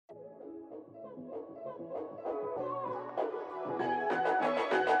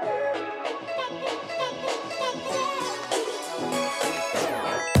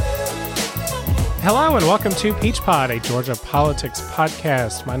Hello and welcome to Peach Pod, a Georgia politics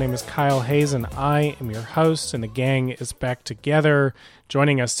podcast. My name is Kyle Hayes and I am your host, and the gang is back together.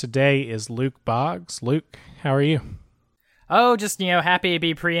 Joining us today is Luke Boggs. Luke, how are you? Oh, just, happy to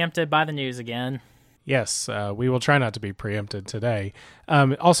be preempted by the news again. Yes, we will try not to be preempted today.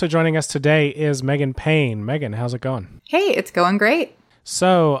 Also joining us today is Megan Payne. Megan, how's it going? Hey, it's going great.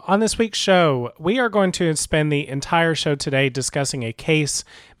 So, on this week's show, we are going to spend the entire show today discussing a case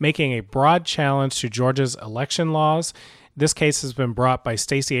making a broad challenge to Georgia's election laws. This case has been brought by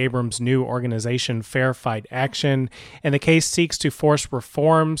Stacey Abrams' new organization, Fair Fight Action, and the case seeks to force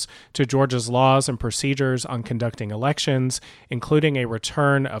reforms to Georgia's laws and procedures on conducting elections, including a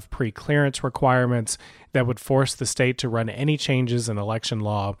return of pre-clearance requirements that would force the state to run any changes in election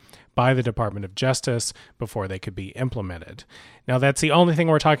law by the Department of Justice before they could be implemented. Now, that's the only thing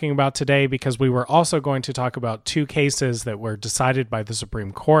we're talking about today because we were also going to talk about two cases that were decided by the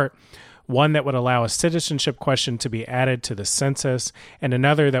Supreme Court, one that would allow a citizenship question to be added to the census, and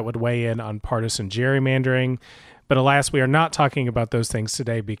another that would weigh in on partisan gerrymandering. But alas, we are not talking about those things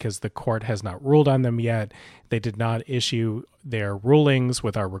today because the court has not ruled on them yet. They did not issue their rulings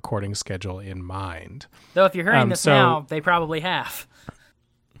with our recording schedule in mind. Though if you're hearing this now, they probably have.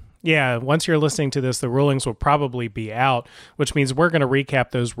 Yeah, once you're listening to this, the rulings will probably be out, which means we're going to recap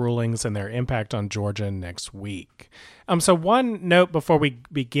those rulings and their impact on Georgia next week. So one note before we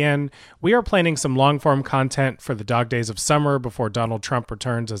begin, we are planning some long-form content for the dog days of summer before Donald Trump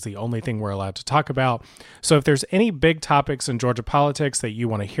returns as the only thing we're allowed to talk about. So if there's any big topics in Georgia politics that you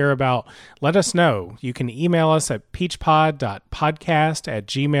want to hear about, let us know. You can email us at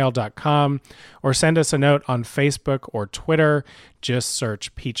peachpod.podcast@gmail.com or send us a note on Facebook or Twitter. Just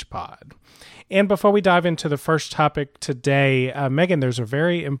search PeachPod. And before we dive into the first topic today, Megan, there's a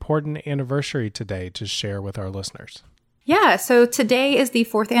very important anniversary today to share with our listeners. Yeah, so today is the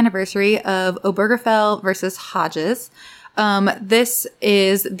 4th anniversary of Obergefell versus Hodges. This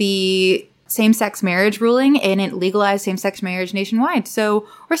is the same-sex marriage ruling, and it legalized same-sex marriage nationwide. So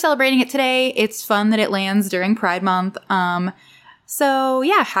we're celebrating it today. It's fun that it lands during Pride Month. So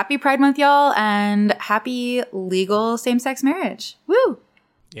yeah, happy Pride Month, y'all, and happy legal same-sex marriage. Woo!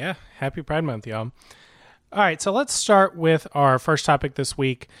 Yeah, happy Pride Month, y'all. All right, so let's start with our first topic this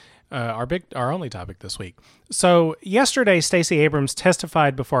week, our only topic this week. So yesterday, Stacey Abrams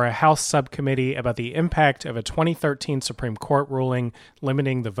testified before a House subcommittee about the impact of a 2013 Supreme Court ruling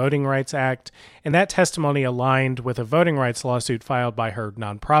limiting the Voting Rights Act, and that testimony aligned with a voting rights lawsuit filed by her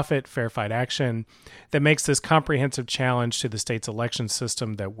nonprofit, Fair Fight Action, that makes this comprehensive challenge to the state's election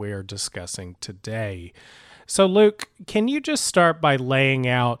system that we're discussing today. So, Luke, can you just start by laying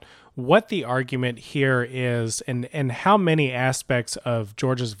out what the argument here is and how many aspects of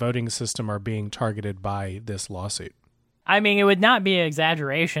Georgia's voting system are being targeted by this lawsuit? I mean, it would not be an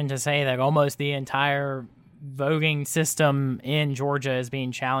exaggeration to say that almost the entire voting system in Georgia is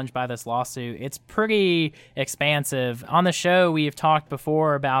being challenged by this lawsuit. It's pretty expansive. On the show, we've talked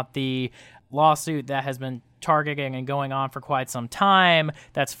before about the lawsuit that has been targeting and going on for quite some time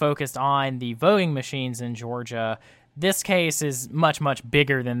that's focused on the voting machines in Georgia. This case is much, much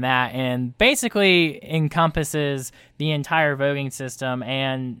bigger than that and basically encompasses the entire voting system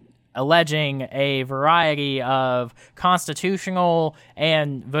and alleging a variety of constitutional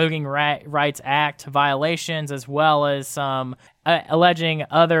and Voting Rights Act violations, as well as some alleging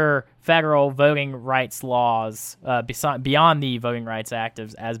other federal voting rights laws beyond the Voting Rights Act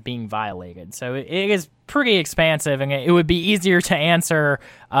as being violated. So it is pretty expansive, and it would be easier to answer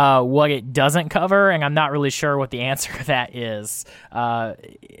what it doesn't cover, and I'm not really sure what the answer to that is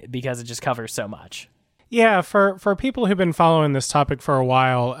because it just covers so much. Yeah, for people who've been following this topic for a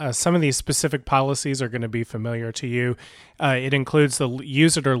while, some of these specific policies are going to be familiar to you. It includes the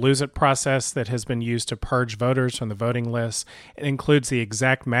use it or lose it process that has been used to purge voters from the voting list. It includes the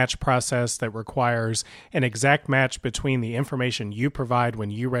exact match process that requires an exact match between the information you provide when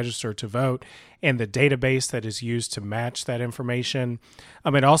you register to vote and the database that is used to match that information.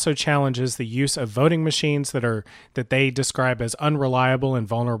 It also challenges the use of voting machines that they describe as unreliable and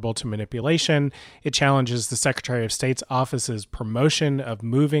vulnerable to manipulation. It challenges the Secretary of State's office's promotion of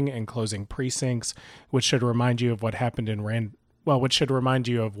moving and closing precincts, which should remind you of what happened in which should remind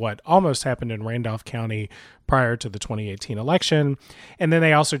you of what almost happened in Randolph County prior to the 2018 election. And then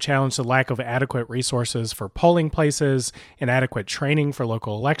they also challenged the lack of adequate resources for polling places, inadequate training for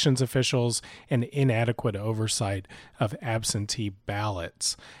local elections officials, and inadequate oversight of absentee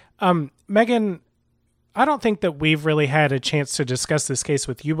ballots. Megan, I don't think that we've really had a chance to discuss this case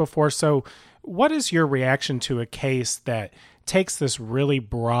with you before. So what is your reaction to a case that takes this really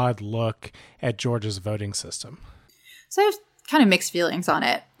broad look at Georgia's voting system? So I have kind of mixed feelings on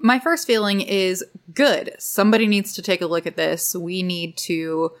it. My first feeling is good. Somebody needs to take a look at this. We need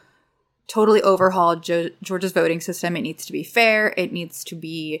to totally overhaul Georgia's voting system. It needs to be fair. It needs to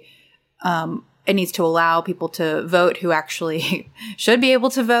be, it needs to allow people to vote who actually should be able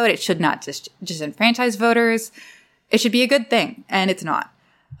to vote. It should not just disenfranchise voters. It should be a good thing, and it's not.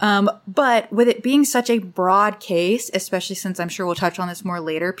 But with it being such a broad case, especially since I'm sure we'll touch on this more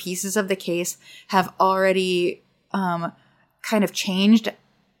later, pieces of the case have already kind of changed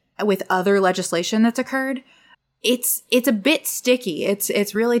with other legislation that's occurred. It's a bit sticky.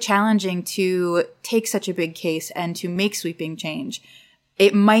 It's really challenging to take such a big case and to make sweeping change.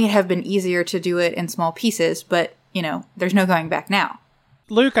 It might have been easier to do it in small pieces, but, you know, there's no going back now.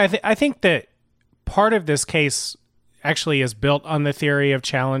 Luke, I think that part of this case actually is built on the theory of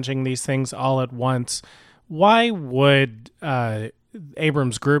challenging these things all at once. Why would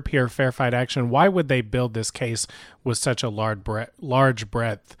Abrams' group here, Fair Fight Action, why would they build this case with such a large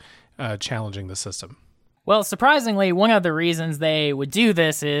breadth challenging the system? Well, surprisingly, one of the reasons they would do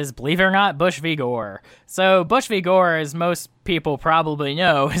this is, believe it or not, Bush v. Gore. So Bush v. Gore, as most people probably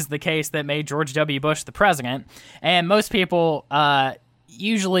know, is the case that made George W. Bush the president. And most people,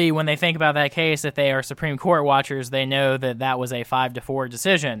 usually when they think about that case, if they are Supreme Court watchers, they know that that was a 5-4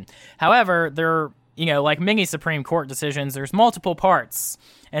 decision. However, there, you know, like many Supreme Court decisions, there's multiple parts.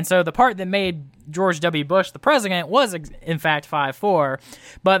 And so the part that made George W. Bush the president was, in fact, 5-4.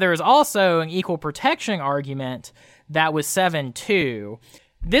 But there was also an equal protection argument that was 7-2.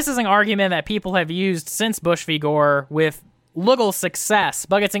 This is an argument that people have used since Bush v. Gore with little success,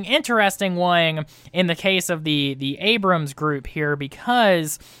 but it's an interesting one in the case of the Abrams group here,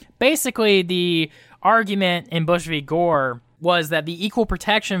 because basically the argument in Bush v. Gore was that the equal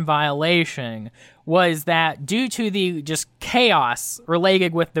protection violation was that due to the just chaos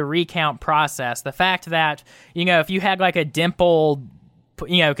related with the recount process, the fact that, you know, if you had like a dimpled,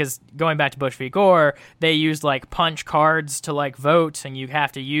 you know, because going back to Bush v. Gore, they used like punch cards to like vote, and you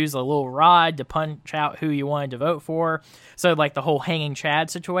have to use a little rod to punch out who you wanted to vote for. So like the whole hanging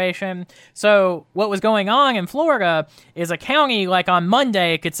Chad situation. So what was going on in Florida is a county like on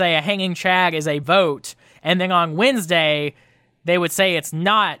Monday could say a hanging Chad is a vote, and then on Wednesday they would say it's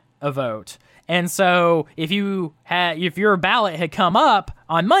not a vote. And so if your ballot had come up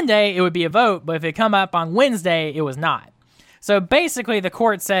on Monday, it would be a vote, but if it come up on Wednesday, it was not. So basically the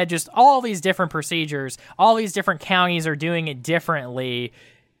court said just all these different procedures, all these different counties are doing it differently.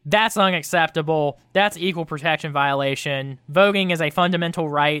 That's unacceptable. That's equal protection violation. Voting is a fundamental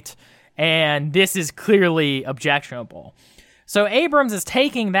right, and this is clearly objectionable. So Abrams is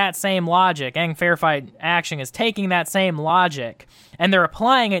taking that same logic, and Fair Fight Action is taking that same logic, and they're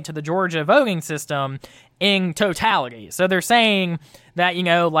applying it to the Georgia voting system in totality. So they're saying that, you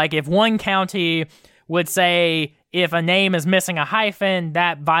know, like if one county would say if a name is missing a hyphen,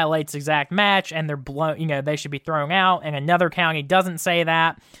 that violates exact match, and they should be thrown out, and another county doesn't say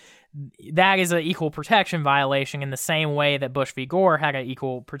that, that is an equal protection violation in the same way that Bush v. Gore had an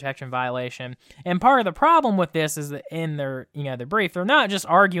equal protection violation. And part of the problem with this is that in their brief, they're not just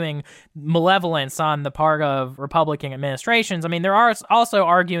arguing malevolence on the part of Republican administrations. I mean, they're also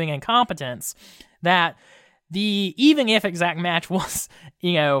arguing incompetence, that even if exact match was,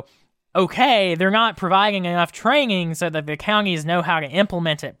 you know, okay, they're not providing enough training so that the counties know how to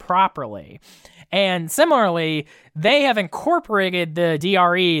implement it properly. And similarly, they have incorporated the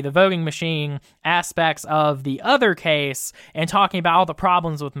DRE, the voting machine aspects of the other case, and talking about all the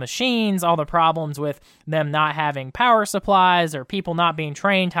problems with machines, all the problems with them not having power supplies or people not being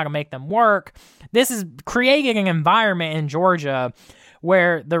trained how to make them work. This is creating an environment in Georgia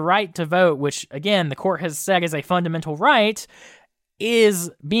where the right to vote, which again, the court has said is a fundamental right, is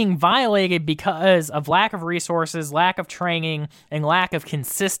being violated because of lack of resources, lack of training, and lack of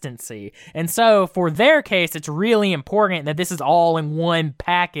consistency. And so for their case, it's really important that this is all in one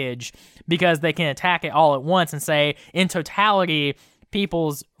package, because they can attack it all at once and say, in totality,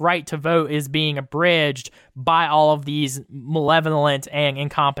 people's right to vote is being abridged by all of these malevolent and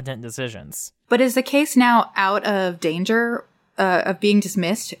incompetent decisions. But is the case now out of danger of being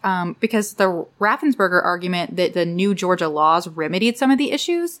dismissed, because the Raffensperger argument that the new Georgia laws remedied some of the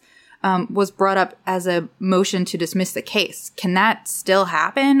issues was brought up as a motion to dismiss the case. Can that still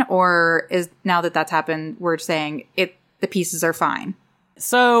happen, or is now that that's happened, we're saying the pieces are fine?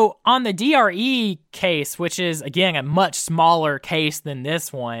 So on the DRE case, which is, again, a much smaller case than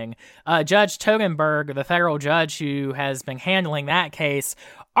this one, Judge Togenberg, the federal judge who has been handling that case,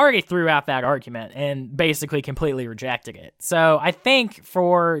 already threw out that argument and basically completely rejected it. So I think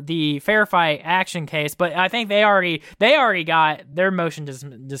for the Fair Fight Action case, but I think they already got their motion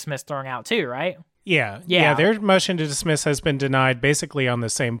dismissed thrown out too, right? Yeah. Their motion to dismiss has been denied basically on the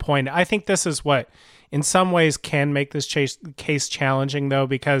same point. I think this is what, in some ways, can make this case challenging, though,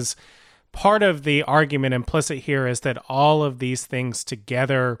 because part of the argument implicit here is that all of these things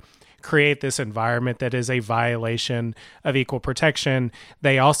together create this environment that is a violation of equal protection.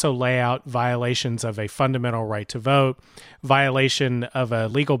 They also lay out violations of a fundamental right to vote, violation of a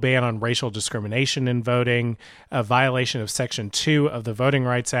legal ban on racial discrimination in voting, a violation of Section 2 of the Voting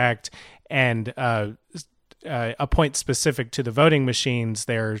Rights Act, and a point specific to the voting machines.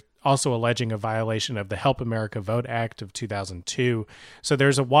 They're also alleging a violation of the Help America Vote Act of 2002. So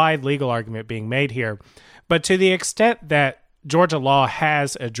there's a wide legal argument being made here. But to the extent that Georgia law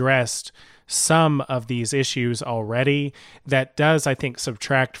has addressed some of these issues already, that does, I think,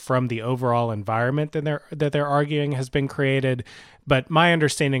 subtract from the overall environment that they're arguing has been created. But my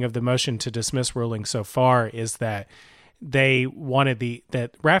understanding of the motion to dismiss ruling so far is that that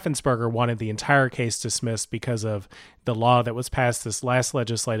Raffensperger wanted the entire case dismissed because of the law that was passed this last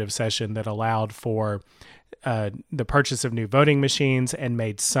legislative session that allowed for the purchase of new voting machines and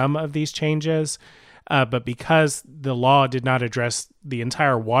made some of these changes. But because the law did not address the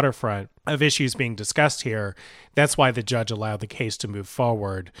entire waterfront of issues being discussed here, that's why the judge allowed the case to move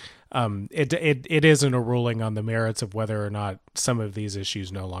forward. It isn't a ruling on the merits of whether or not some of these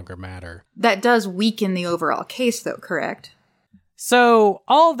issues no longer matter. That does weaken the overall case, though, correct? So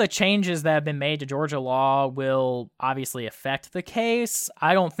all of the changes that have been made to Georgia law will obviously affect the case.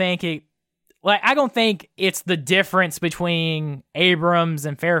 I don't think it's the difference between Abrams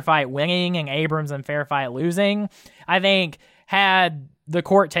and Fair Fight winning and Abrams and Fair Fight losing. I think had the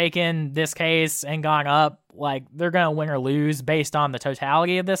court taken this case and gone up, they're going to win or lose based on the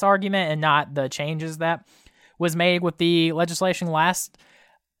totality of this argument and not the changes that was made with the legislation last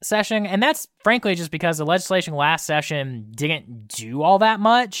session. And that's frankly just because the legislation last session didn't do all that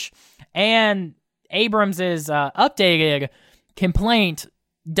much. And Abrams's updated complaint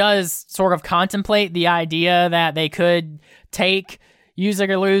does sort of contemplate the idea that they could take use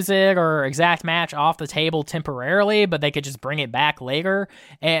it or lose it or exact match off the table temporarily, but they could just bring it back later.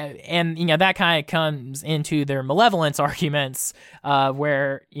 And that kind of comes into their malevolence arguments,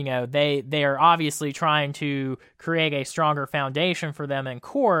 where, they are obviously trying to create a stronger foundation for them in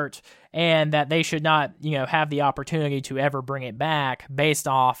court, and that they should not, have the opportunity to ever bring it back based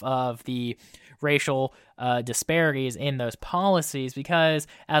off of the racial disparities in those policies. Because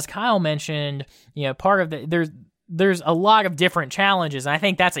as Kyle mentioned, part of there's a lot of different challenges, and I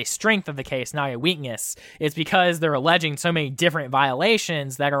think that's a strength of the case, not a weakness. It's because they're alleging so many different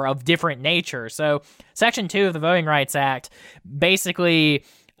violations that are of different nature. So Section 2 of the Voting Rights Act basically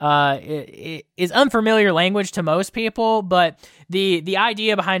is unfamiliar language to most people, but the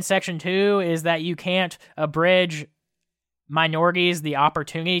idea behind Section 2 is that you can't abridge minorities the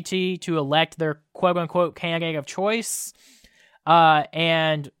opportunity to elect their quote-unquote candidate of choice.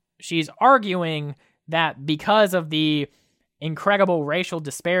 And she's arguing that because of the incredible racial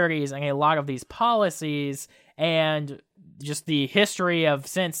disparities in a lot of these policies and just the history of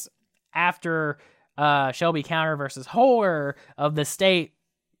since after Shelby County versus Holder of the state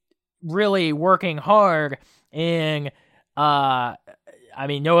really working hard in, no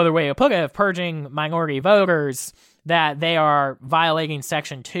other way to put it, of purging minority voters, that they are violating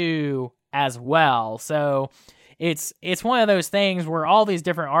Section 2 as well. So it's one of those things where all these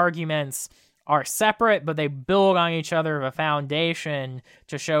different arguments are separate, but they build on each other of a foundation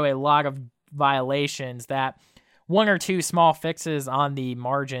to show a lot of violations that one or two small fixes on the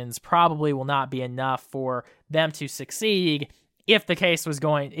margins probably will not be enough for them to succeed if the case was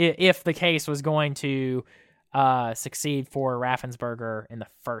going to succeed for Raffensperger in the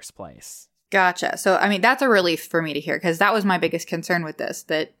first place. Gotcha. So, that's a relief for me to hear, because that was my biggest concern with this,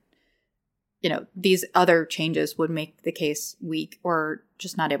 that, these other changes would make the case weak or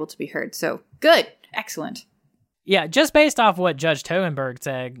just not able to be heard. So, good. Excellent. Yeah, just based off what Judge Togenberg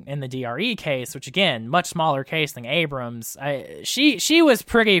said in the DRE case, which, again, much smaller case than Abrams, she was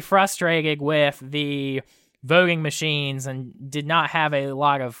pretty frustrated with the voting machines and did not have a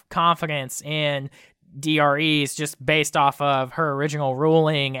lot of confidence in DREs just based off of her original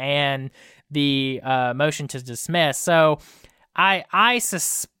ruling and the motion to dismiss. So I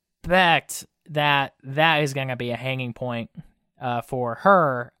suspect that is going to be a hanging point for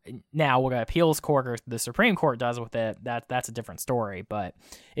her. Now, what the appeals court or the Supreme Court does with it, that's a different story. But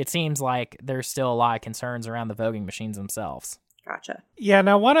it seems like there's still a lot of concerns around the voting machines themselves. Gotcha. Yeah,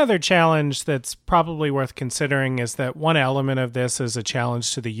 now one other challenge that's probably worth considering is that one element of this is a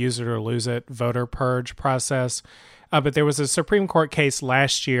challenge to the use it or lose it voter purge process. But there was a Supreme Court case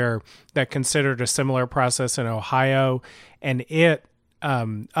last year that considered a similar process in Ohio, and it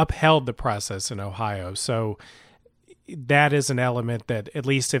upheld the process in Ohio. So that is an element that, at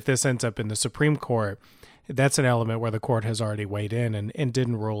least if this ends up in the Supreme Court, that's an element where the court has already weighed in and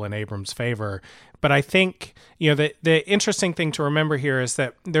didn't rule in Abrams' favor. But I think, the interesting thing to remember here is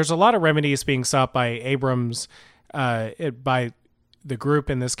that there's a lot of remedies being sought by Abrams, by the group,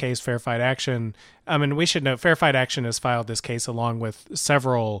 in this case, Fair Fight Action. And we should note, Fair Fight Action has filed this case along with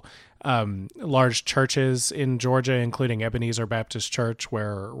several large churches in Georgia, including Ebenezer Baptist Church,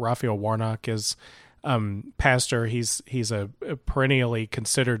 where Raphael Warnock is pastor. He's a perennially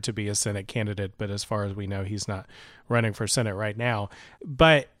considered to be a Senate candidate, but as far as we know, he's not running for Senate right now.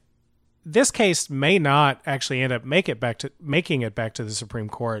 But this case may not actually end up making it back to the Supreme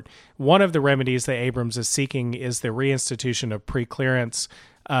Court. One of the remedies that Abrams is seeking is the reinstitution of preclearance,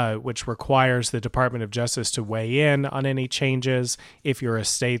 which requires the Department of Justice to weigh in on any changes if you're a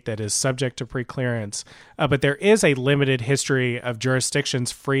state that is subject to preclearance. But there is a limited history of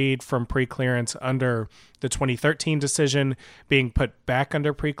jurisdictions freed from preclearance under the 2013 decision being put back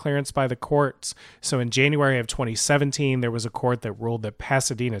under preclearance by the courts. So in January of 2017, there was a court that ruled that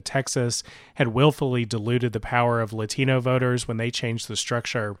Pasadena, Texas, had willfully diluted the power of Latino voters when they changed the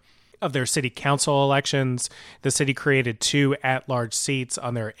structure of their city council elections. The city created 2 at-large seats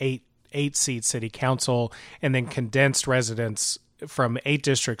on their eight-seat city council and then condensed residents from 8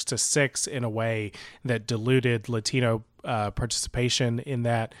 districts to 6 in a way that diluted Latino participation in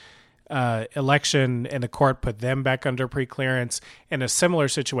that election, and the court put them back under preclearance. And a similar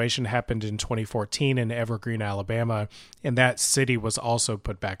situation happened in 2014 in Evergreen, Alabama, and that city was also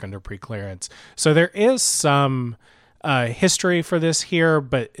put back under preclearance. So there is some history for this here,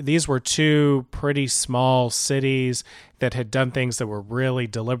 but these were 2 pretty small cities that had done things that were really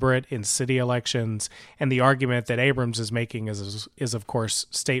deliberate in city elections. And the argument that Abrams is making is of course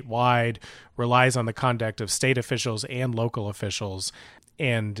statewide, relies on the conduct of state officials and local officials,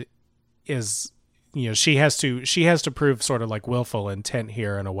 and is, she has to prove sort of like willful intent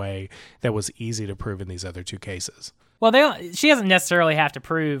here in a way that was easy to prove in these other 2 cases. Well, she doesn't necessarily have to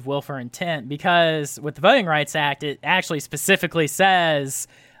prove willful intent, because with the Voting Rights Act, it actually specifically says,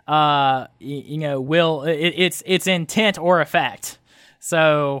 it's intent or effect.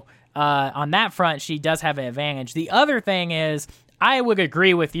 So on that front, she does have an advantage. The other thing is, I would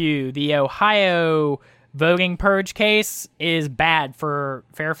agree with you. The Ohio voting purge case is bad for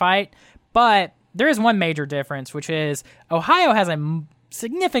Fair Fight, but there is one major difference, which is Ohio has a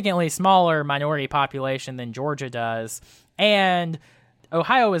significantly smaller minority population than Georgia does, and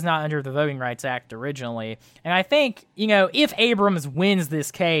Ohio was not under the Voting Rights Act originally. And I think, if Abrams wins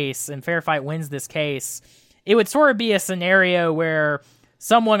this case and Fair Fight wins this case, it would sort of be a scenario where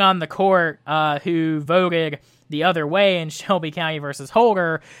someone on the court who voted the other way in Shelby County versus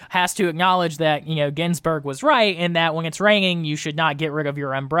Holder has to acknowledge that, Ginsburg was right, and that when it's raining, you should not get rid of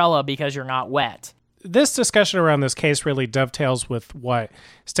your umbrella because you're not wet. This discussion around this case really dovetails with what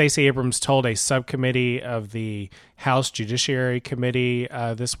Stacey Abrams told a subcommittee of the House Judiciary Committee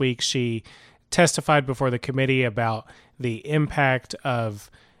this week. She testified before the committee about the impact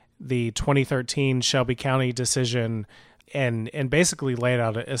of the 2013 Shelby County decision and basically laid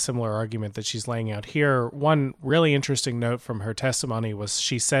out a similar argument that she's laying out here. One really interesting note from her testimony was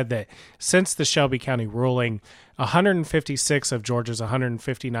she said that since the Shelby County ruling, 156 of Georgia's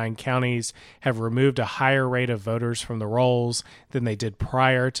 159 counties have removed a higher rate of voters from the rolls than they did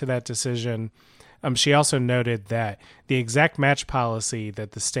prior to that decision. She also noted that the exact match policy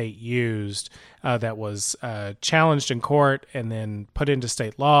that the state used that was challenged in court and then put into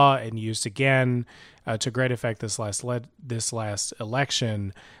state law and used again to great effect this last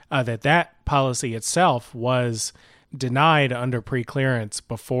election, that policy itself was denied under preclearance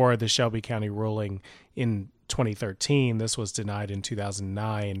before the Shelby County ruling in 2013. This was denied in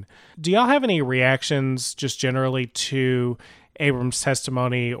 2009. Do y'all have any reactions just generally to Abrams'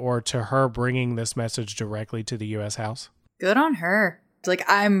 testimony or to her bringing this message directly to the U.S. House? Good on her. Like,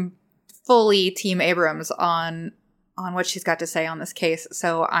 I'm fully Team Abrams on what she's got to say on this case.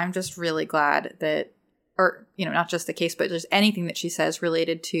 So I'm just really glad that, or, not just the case, but just anything that she says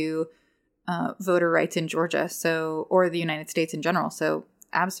related to voter rights in Georgia, or the United States in general. So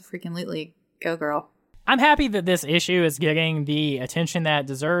abso-freaking-lutely, go girl. I'm happy that this issue is getting the attention that it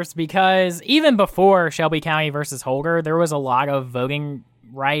deserves, because even before Shelby County versus Holder, there was a lot of voting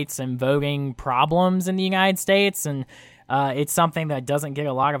rights and voting problems in the United States, and it's something that doesn't get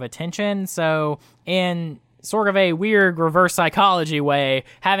a lot of attention. So in sort of a weird reverse psychology way,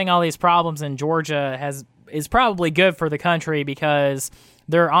 having all these problems in Georgia is probably good for the country, because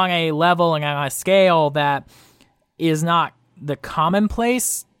they're on a level and on a scale that is not the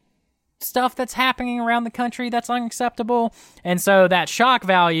commonplace stuff that's happening around the country that's unacceptable. And so that shock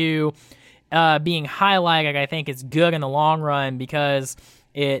value being highlighted, I think, is good in the long run because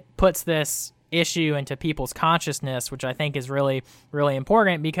it puts this issue into people's consciousness, which I think is really, really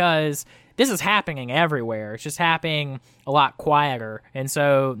important because this is happening everywhere. It's just happening a lot quieter. And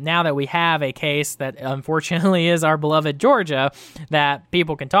so now that we have a case that unfortunately is our beloved Georgia that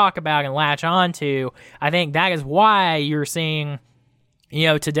people can talk about and latch on to, I think that is why you're seeing,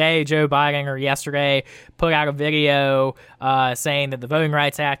 today Joe Biden or yesterday put out a video saying that the Voting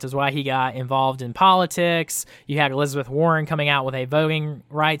Rights Act is why he got involved in politics. You had Elizabeth Warren coming out with a voting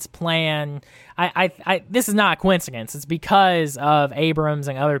rights plan. This is not a coincidence. It's because of Abrams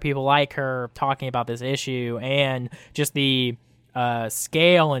and other people like her talking about this issue and just the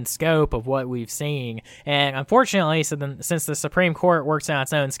scale and scope of what we've seen. And unfortunately, since the Supreme Court works on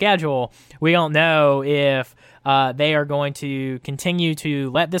its own schedule, we don't know if they are going to continue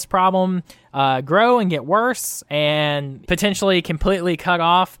to let this problem grow and get worse and potentially completely cut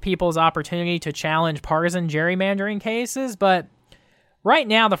off people's opportunity to challenge partisan gerrymandering cases. But right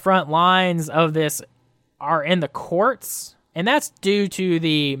now, the front lines of this are in the courts, and that's due to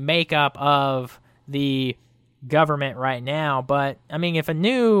the makeup of the government right now. But, I mean, if a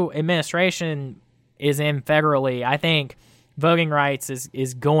new administration is in federally, I think voting rights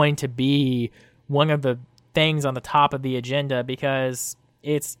is going to be one of the things on the top of the agenda because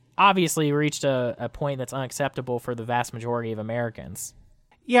it's obviously reached a point that's unacceptable for the vast majority of Americans.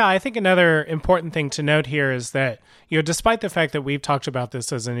 Yeah, I think another important thing to note here is that, despite the fact that we've talked about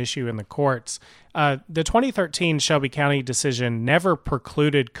this as an issue in the courts, the 2013 Shelby County decision never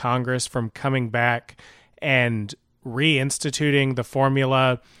precluded Congress from coming back and reinstituting the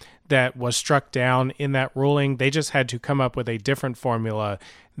formula that was struck down in that ruling. They just had to come up with a different formula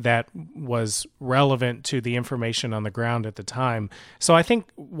that was relevant to the information on the ground at the time. So I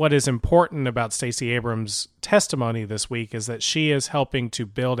think what is important about Stacey Abrams' testimony this week is that she is helping to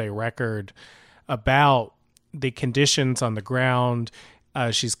build a record about the conditions on the ground.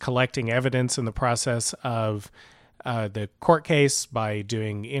 She's collecting evidence in the process of the court case by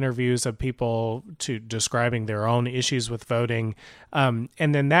doing interviews of people to describing their own issues with voting. And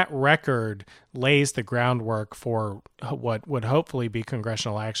then that record lays the groundwork for what would hopefully be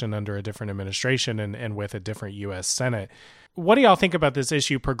congressional action under a different administration and with a different U.S. Senate. What do y'all think about this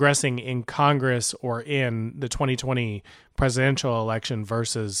issue progressing in Congress or in the 2020 presidential election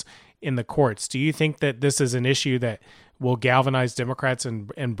versus in the courts? Do you think that this is an issue that will galvanize Democrats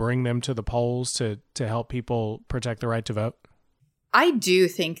and bring them to the polls to help people protect the right to vote? I do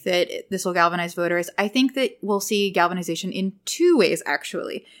think that this will galvanize voters. I think that we'll see galvanization in two ways,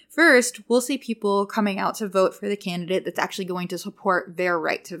 actually. First, we'll see people coming out to vote for the candidate that's actually going to support their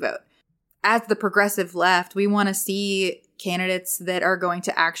right to vote. As the progressive left, we want to see candidates that are going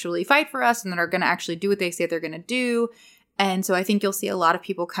to actually fight for us and that are going to actually do what they say they're going to do. And so I think you'll see a lot of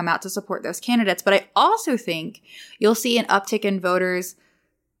people come out to support those candidates. But I also think you'll see an uptick in voters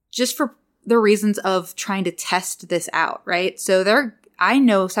just for the reasons of trying to test this out, right? So I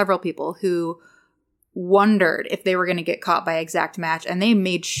know several people who wondered if they were going to get caught by exact match, and they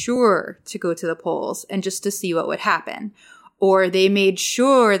made sure to go to the polls and just to see what would happen. Or they made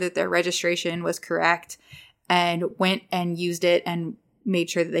sure that their registration was correct and went and used it and made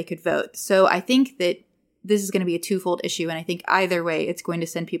sure that they could vote. So I think that this is going to be a twofold issue. And I think either way, it's going to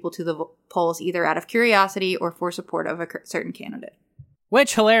send people to the polls either out of curiosity or for support of a certain candidate.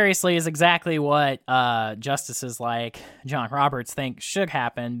 Which, hilariously, is exactly what justices like John Roberts think should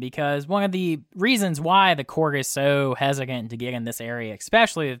happen, because one of the reasons why the court is so hesitant to get in this area,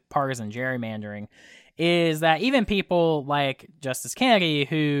 especially with partisan gerrymandering, is that even people like Justice Kennedy,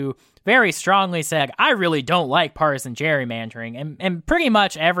 who very strongly said, I really don't like partisan gerrymandering, and pretty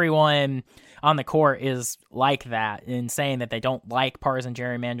much everyone on the court is like that in saying that they don't like partisan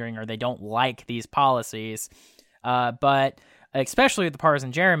gerrymandering or they don't like these policies. But especially with the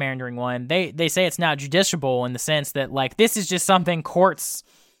partisan gerrymandering one, they say it's not justiciable in the sense that, like, this is just something courts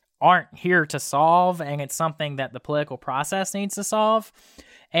aren't here to solve, and it's something that the political process needs to solve.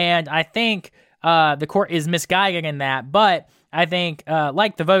 And I think the court is misguided in that, but I think,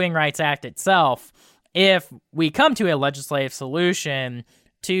 like the Voting Rights Act itself, if we come to a legislative solution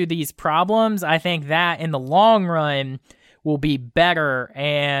to these problems, I think that in the long run will be better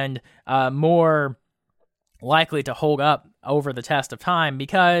and more likely to hold up over the test of time,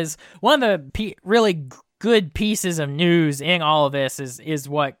 because one of the really good pieces of news in all of this is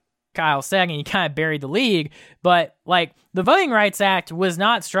what Kyle said, and he kind of buried the lead, but like the Voting Rights Act was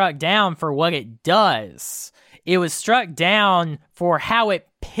not struck down for what it does. It was struck down for how it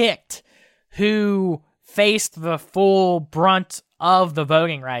picked who faced the full brunt of the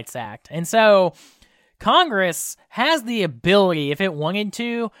Voting Rights Act. And so Congress has the ability, if it wanted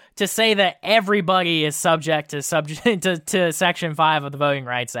to say that everybody is subject to Section 5 of the Voting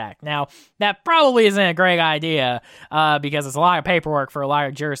Rights Act. Now, that probably isn't a great idea because it's a lot of paperwork for a lot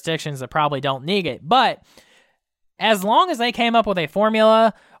of jurisdictions that probably don't need it. But as long as they came up with a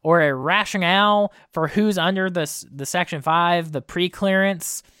formula or a rationale for who's under the Section 5, the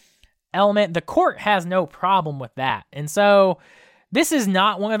pre-clearance element, the court has no problem with that. And so this is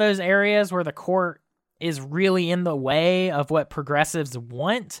not one of those areas where the court is really in the way of what progressives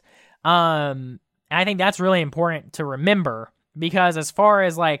want. And I think that's really important to remember, because as far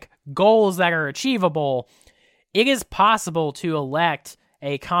as like goals that are achievable, it is possible to elect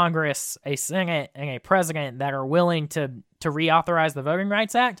a Congress, a Senate, and a president that are willing to reauthorize the Voting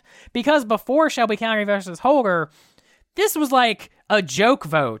Rights Act. Because before Shelby County versus Holder, this was like a joke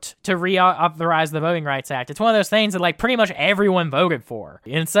vote to reauthorize the Voting Rights Act. It's one of those things that like pretty much everyone voted for.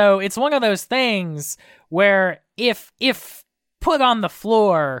 And so it's one of those things where if put on the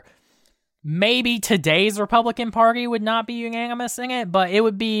floor, maybe today's Republican Party would not be unanimous in it, but it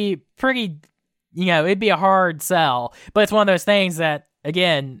would be pretty, it'd be a hard sell. But it's one of those things that,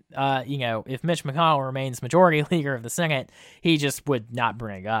 again, if Mitch McConnell remains majority leader of the Senate, he just would not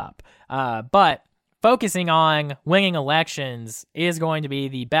bring it up. But focusing on winning elections is going to be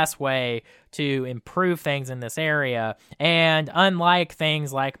the best way to improve things in this area. And unlike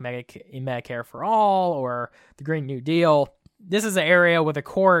things like Medicare for All or the Green New Deal, this is an area where the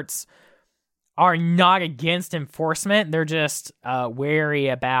courts are not against enforcement. They're just wary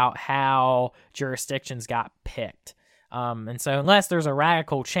about how jurisdictions got picked. And so unless there's a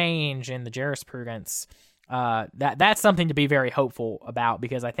radical change in the jurisprudence, that's something to be very hopeful about,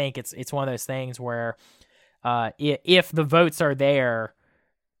 because I think it's one of those things where if the votes are there,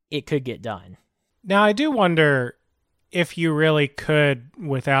 it could get done. Now, I do wonder if you really could,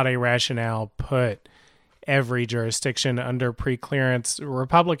 without a rationale, put every jurisdiction under preclearance.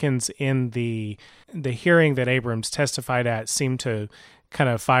 Republicans in the hearing that Abrams testified at seemed to kind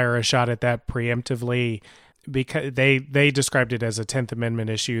of fire a shot at that preemptively, because they described it as a 10th Amendment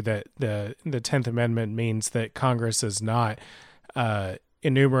issue, that the 10th Amendment means that Congress is not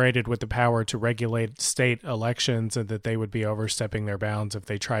enumerated with the power to regulate state elections, and that they would be overstepping their bounds if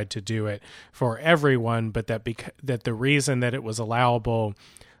they tried to do it for everyone, but that the reason that it was allowable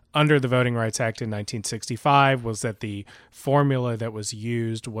under the Voting Rights Act in 1965 was that the formula that was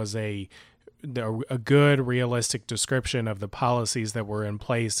used was a good, realistic description of the policies that were in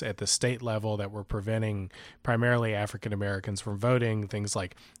place at the state level that were preventing primarily African Americans from voting, things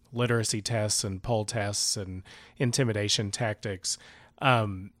like literacy tests and poll tests and intimidation tactics.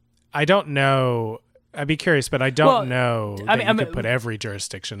 I don't know. I'd be curious, but I don't know that you could put every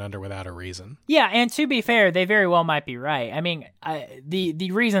jurisdiction under without a reason. Yeah, and to be fair, they very well might be right. I mean,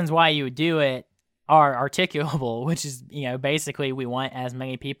 the reasons why you would do it are articulable, which is, basically we want as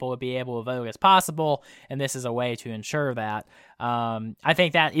many people to be able to vote as possible, and this is a way to ensure that. I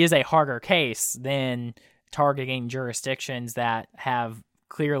think that is a harder case than targeting jurisdictions that have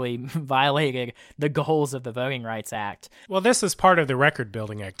clearly violated the goals of the Voting Rights Act. Well, this is part of the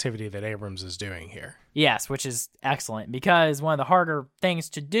record-building activity that Abrams is doing here. Yes, which is excellent, because one of the harder things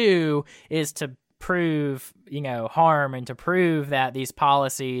to do is to prove, harm, and to prove that these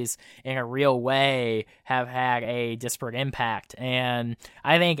policies in a real way have had a disparate impact. And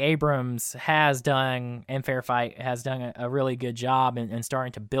I think Abrams has done, and Fair Fight has done a really good job in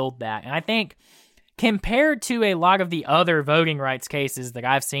starting to build that. And I think compared to a lot of the other voting rights cases that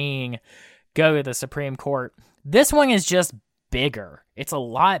I've seen go to the Supreme Court, this one is just bigger. It's a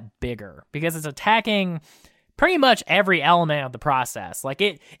lot bigger because it's attacking pretty much every element of the process. Like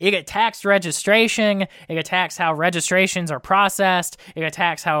it attacks registration, it attacks how registrations are processed, it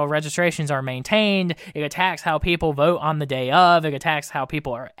attacks how registrations are maintained, it attacks how people vote on the day of, it attacks how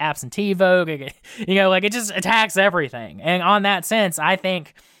people are absentee vote, it just attacks everything. And on that sense, I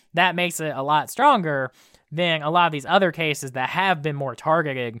think that makes it a lot stronger than a lot of these other cases that have been more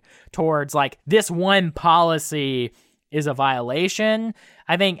targeted towards like this one policy is a violation.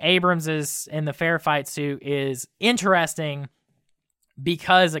 I think Abrams' in the Fair Fight suit is interesting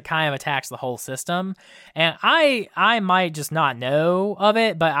because it kind of attacks the whole system. And I might just not know of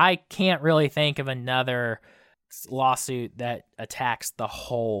it, but I can't really think of another lawsuit that attacks the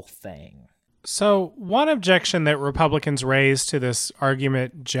whole thing. So one objection that Republicans raise to this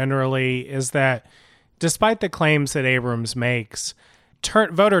argument generally is that despite the claims that Abrams makes,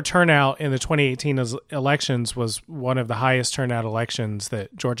 voter turnout in the 2018 elections was one of the highest turnout elections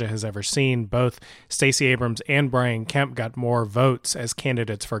that Georgia has ever seen. Both Stacey Abrams and Brian Kemp got more votes as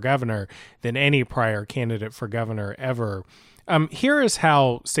candidates for governor than any prior candidate for governor ever. Here is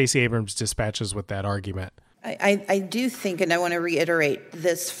how Stacey Abrams dispatches with that argument. I do think, and I want to reiterate,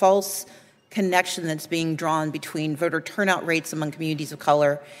 this false connection that's being drawn between voter turnout rates among communities of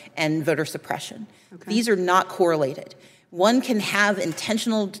color and voter suppression. Okay. These are not correlated. One can have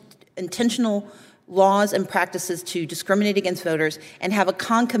intentional laws and practices to discriminate against voters and have a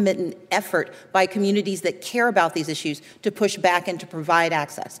concomitant effort by communities that care about these issues to push back and to provide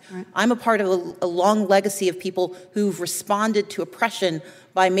access. Right. I'm a part of a long legacy of people who've responded to oppression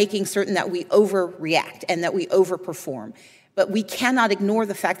by making certain that we overreact and that we overperform. But we cannot ignore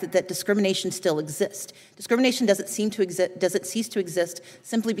the fact that discrimination still exists. Discrimination doesn't cease to exist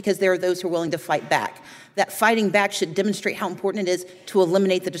simply because there are those who are willing to fight back. That fighting back should demonstrate how important it is to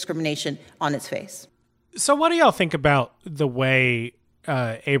eliminate the discrimination on its face. So what do y'all think about the way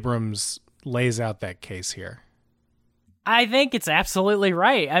Abrams lays out that case here? I think it's absolutely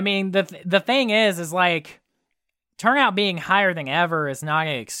right. I mean, the thing is like, turnout being higher than ever is not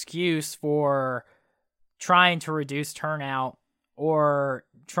an excuse for trying to reduce turnout or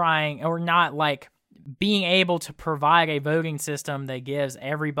not like being able to provide a voting system that gives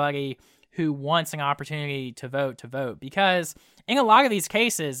everybody who wants an opportunity to vote. Because in a lot of these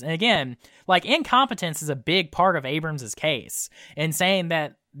cases, and again, like incompetence is a big part of Abrams's case in saying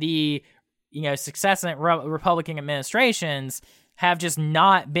that the successive Republican administrations have just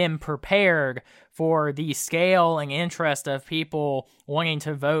not been prepared for the scale and interest of people wanting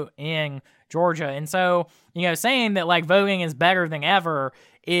to vote in Georgia. And so, saying that like voting is better than ever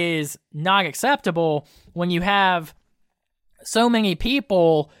is not acceptable when you have so many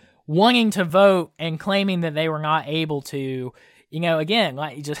people wanting to vote and claiming that they were not able to, again,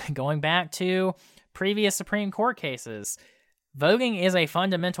 like just going back to previous Supreme Court cases. Voting is a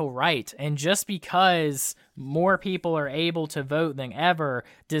fundamental right, and just because more people are able to vote than ever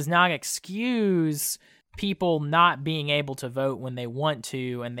does not excuse people not being able to vote when they want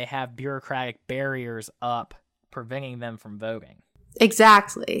to, and they have bureaucratic barriers up preventing them from voting.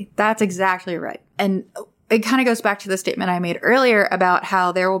 Exactly. That's exactly right. And it kind of goes back to the statement I made earlier about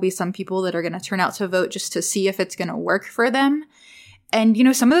how there will be some people that are going to turn out to vote just to see if it's going to work for them. And,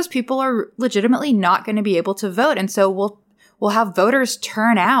 some of those people are legitimately not going to be able to vote. And so we'll have voters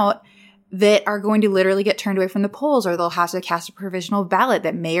turn out that are going to literally get turned away from the polls, or they'll have to cast a provisional ballot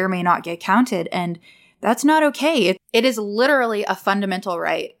that may or may not get counted. And that's not okay. It is literally a fundamental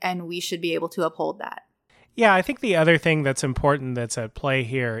right, and we should be able to uphold that. Yeah, I think the other thing that's important that's at play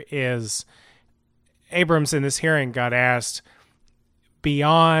here is Abrams in this hearing got asked,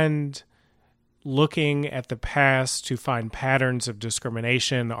 beyond looking at the past to find patterns of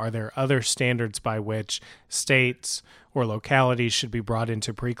discrimination, are there other standards by which states or localities should be brought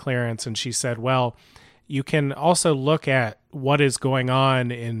into preclearance? And she said, well, you can also look at what is going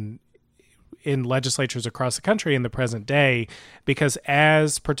on in legislatures across the country in the present day, because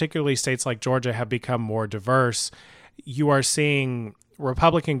as particularly states like Georgia have become more diverse, you are seeing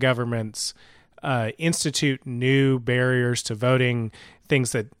Republican governments institute new barriers to voting,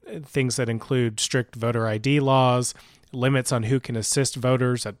 things that include strict voter ID laws, limits on who can assist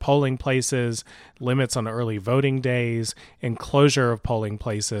voters at polling places, limits on early voting days, and closure of polling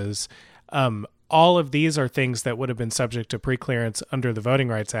places. All of these are things that would have been subject to preclearance under the Voting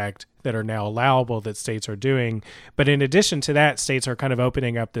Rights Act that are now allowable that states are doing. But in addition to that, states are kind of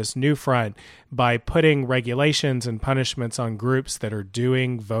opening up this new front by putting regulations and punishments on groups that are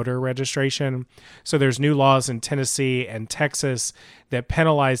doing voter registration. So there's new laws in Tennessee and Texas that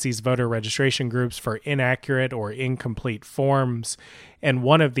penalize these voter registration groups for inaccurate or incomplete forms. And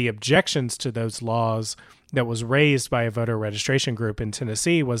one of the objections to those laws that was raised by a voter registration group in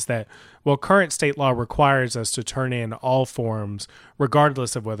Tennessee was that, well, current state law requires us to turn in all forms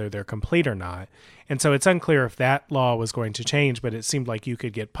regardless of whether they're complete or not. And so it's unclear if that law was going to change, but it seemed like you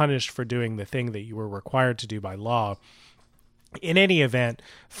could get punished for doing the thing that you were required to do by law. In any event,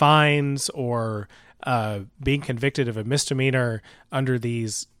 fines or being convicted of a misdemeanor under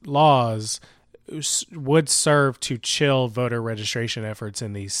these laws would serve to chill voter registration efforts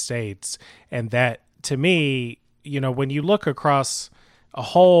in these states. And that, to me, when you look across a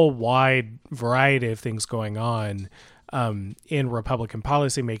whole wide variety of things going on in Republican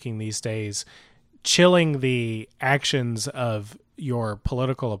policymaking these days, chilling the actions of your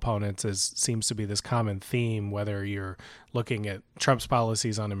political opponents seems to be this common theme, whether you're looking at Trump's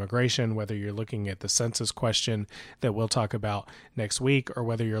policies on immigration, whether you're looking at the census question that we'll talk about next week, or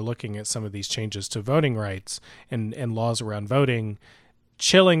whether you're looking at some of these changes to voting rights and laws around voting.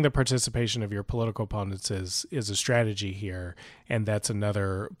 Chilling the participation of your political opponents is a strategy here, and that's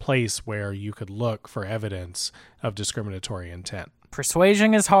another place where you could look for evidence of discriminatory intent.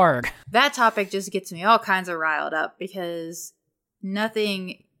 Persuasion is hard. That topic just gets me all kinds of riled up because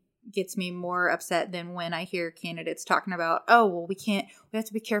nothing gets me more upset than when I hear candidates talking about, oh, well, we have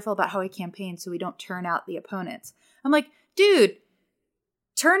to be careful about how we campaign so we don't turn out the opponents. I'm like, dude,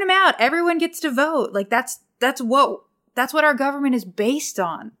 turn them out. Everyone gets to vote. Like that's what our government is based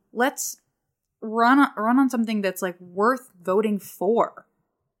on. Let's run on something that's like worth voting for.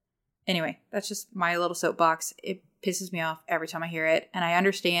 Anyway, that's just my little soapbox. It pisses me off every time I hear it. And I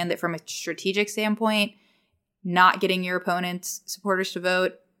understand that from a strategic standpoint, not getting your opponent's supporters to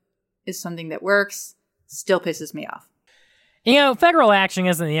vote is something that works. Still pisses me off. Federal action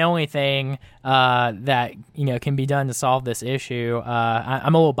isn't the only thing that can be done to solve this issue.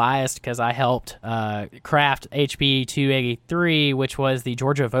 I'm a little biased because I helped craft HB 283, which was the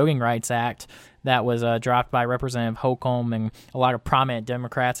Georgia Voting Rights Act that was dropped by Representative Holcomb and a lot of prominent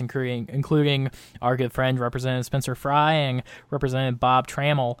Democrats, including our good friend Representative Spencer Fry and Representative Bob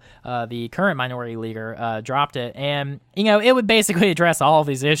Trammell, the current minority leader, dropped it. And, it would basically address all of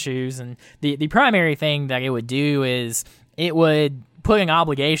these issues. And the primary thing that it would do is it would put an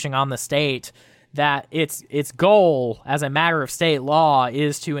obligation on the state that its goal as a matter of state law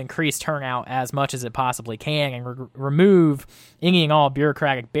is to increase turnout as much as it possibly can and remove any and all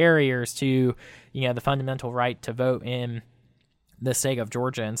bureaucratic barriers to, the fundamental right to vote in the state of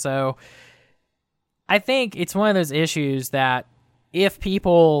Georgia. And so I think it's one of those issues that if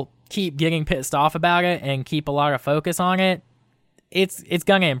people keep getting pissed off about it and keep a lot of focus on it, it's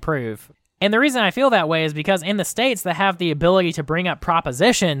going to improve. And the reason I feel that way is because in the states that have the ability to bring up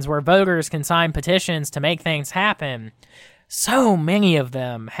propositions where voters can sign petitions to make things happen, so many of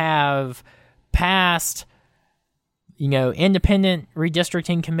them have passed, independent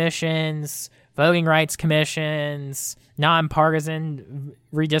redistricting commissions, voting rights commissions, nonpartisan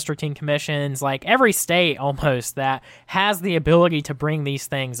redistricting commissions. Like every state almost that has the ability to bring these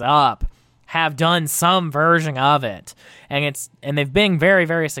things up have done some version of it, and they've been very,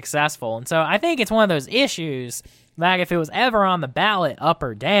 very successful. And so I think it's one of those issues that if it was ever on the ballot up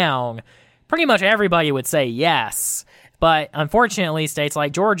or down, pretty much everybody would say yes. But unfortunately, states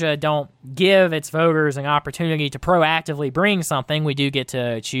like Georgia don't give its voters an opportunity to proactively bring something. We do get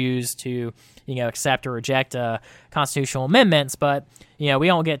to choose to, accept or reject constitutional amendments, but, we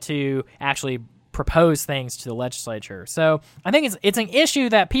don't get to actually propose things to the legislature. So I think it's an issue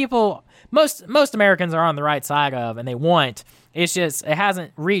that most Americans are on the right side of, and they want. It's just it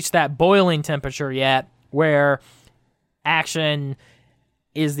hasn't reached that boiling temperature yet where action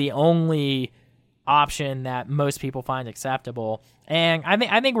is the only option that most people find acceptable. And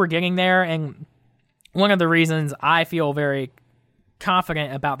I think we're getting there. And one of the reasons I feel very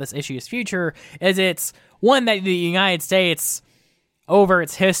confident about this issue's future is it's one that the United States over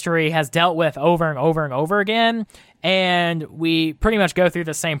its history has dealt with over and over and over again. And we pretty much go through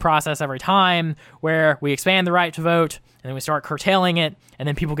the same process every time where we expand the right to vote and then we start curtailing it, and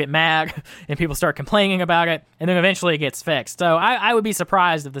then people get mad and people start complaining about it, and then eventually it gets fixed. So I would be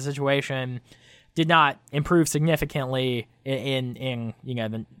surprised if the situation did not improve significantly in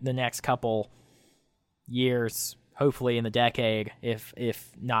the next couple years, hopefully in the decade,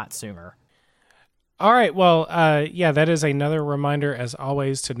 if not sooner. All right. Well, that is another reminder, as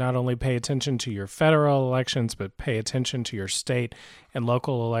always, to not only pay attention to your federal elections, but pay attention to your state and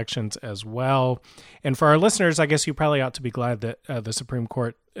local elections as well. And for our listeners, I guess you probably ought to be glad that the Supreme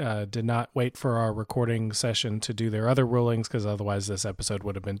Court did not wait for our recording session to do their other rulings, because otherwise this episode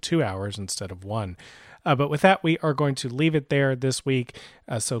would have been 2 hours instead of 1. But with that, we are going to leave it there this week.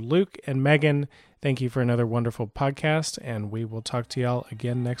 So Luke and Megan, thank you for another wonderful podcast, and we will talk to y'all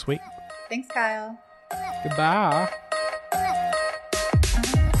again next week. Thanks, Kyle. Goodbye.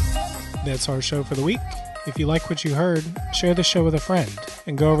 That's our show for the week. If you like what you heard, share the show with a friend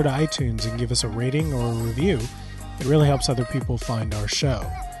and go over to iTunes and give us a rating or a review. It really helps other people find our show.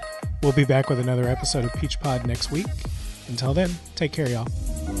 We'll be back with another episode of Peach Pod next week. Until then, take care, y'all.